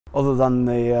Other than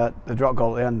the drop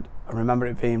goal at the end, I remember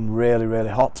it being really, really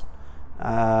hot.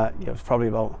 It was probably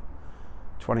about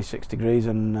 26 degrees,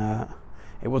 and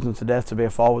it wasn't a day to be a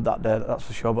forward that day, that's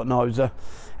for sure. But no, it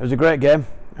was a great game.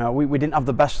 We didn't have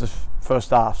the best of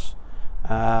first halves.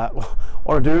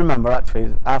 What I do remember actually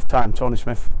is half time. Tony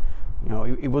Smith,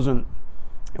 he wasn't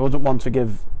one to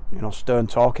give stern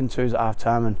talking tos at half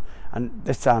time, and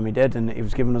this time he did, and he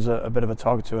was giving us a bit of a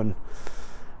talking to. And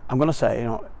I'm going to say,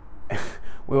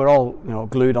 we were all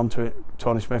glued onto it.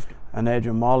 Tony Smith and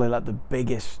Adrian Morley let the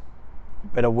biggest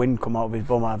bit of wind come out of his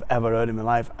bum I've ever heard in my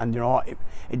life, and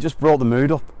it just brought the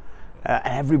mood up, and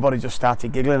everybody just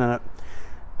started giggling. And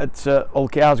at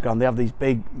Old KR's ground, they have these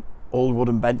big old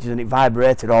wooden benches, and it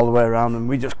vibrated all the way around, and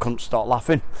we just couldn't stop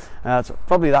laughing. So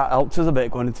probably that helped us a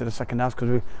bit going into the second half,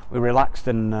 because we relaxed,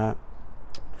 and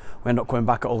we ended up coming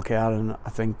back at Old KR, and I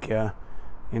think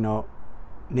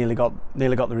nearly got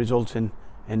the result in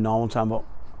normal time. But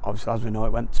obviously, as we know,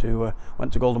 it went to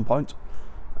Golden Point.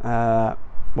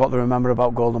 What do I remember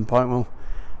about Golden Point? Well,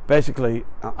 basically,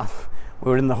 we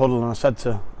were in the huddle, and I said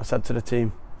to the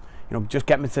team, just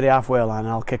get me to the halfway line,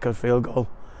 and I'll kick a field goal.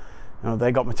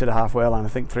 They got me to the halfway line, I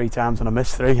think 3 times, and I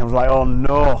missed 3. I was like, oh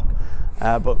no!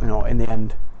 But in the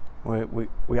end,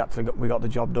 we got the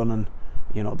job done, and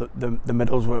the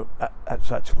middles were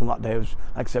exceptional that day. It was,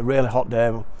 like I said, a really hot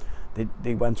day.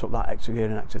 They went up that extra gear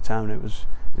in extra time, and it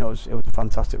was a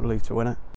fantastic relief to win it.